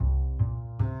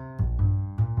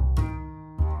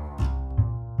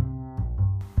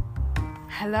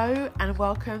Hello and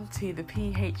welcome to the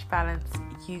PH Balance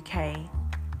UK.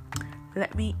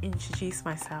 Let me introduce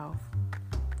myself.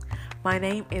 My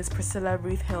name is Priscilla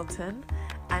Ruth Hilton,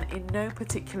 and in no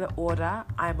particular order,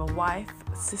 I'm a wife,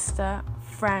 sister,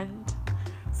 friend,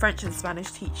 French and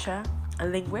Spanish teacher, a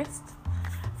linguist,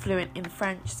 fluent in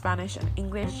French, Spanish and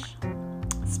English,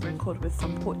 sprinkled with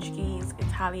some Portuguese,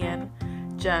 Italian,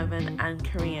 German and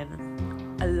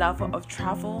Korean, a lover of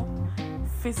travel,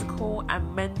 physical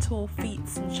and mental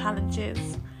feats and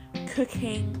challenges,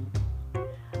 cooking.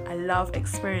 I love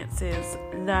experiences,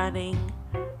 learning,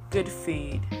 good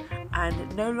food,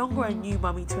 and no longer a new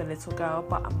mummy to a little girl,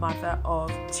 but a mother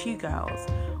of two girls,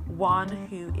 one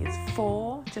who is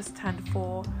 4, just turned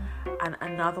 4, and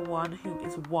another one who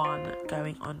is 1,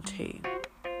 going on 2.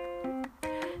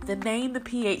 The name The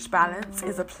PH Balance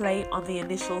is a play on the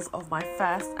initials of my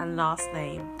first and last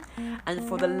name, and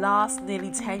for the last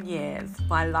nearly 10 years,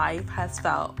 my life has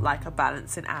felt like a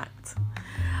balancing act.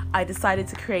 I decided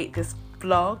to create this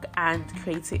blog and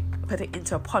put it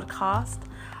into a podcast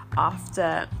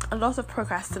after a lot of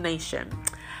procrastination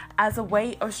as a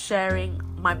way of sharing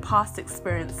my past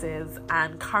experiences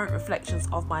and current reflections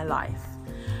of my life,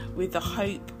 with the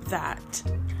hope that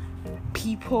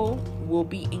people will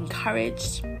be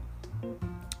encouraged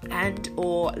and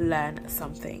or learn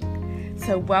something.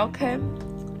 So welcome.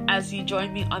 As you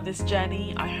join me on this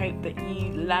journey, I hope that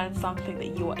you learn something,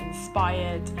 that you are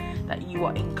inspired, that you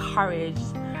are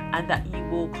encouraged, and that you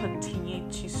will continue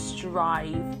to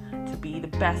strive to be the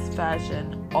best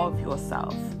version of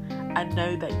yourself, and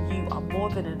know that you are more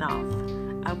than enough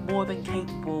and more than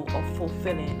capable of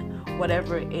fulfilling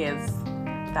whatever it is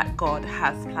that God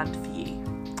has planned for you.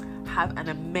 Have an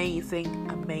amazing,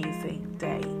 amazing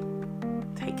day.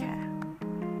 Take care.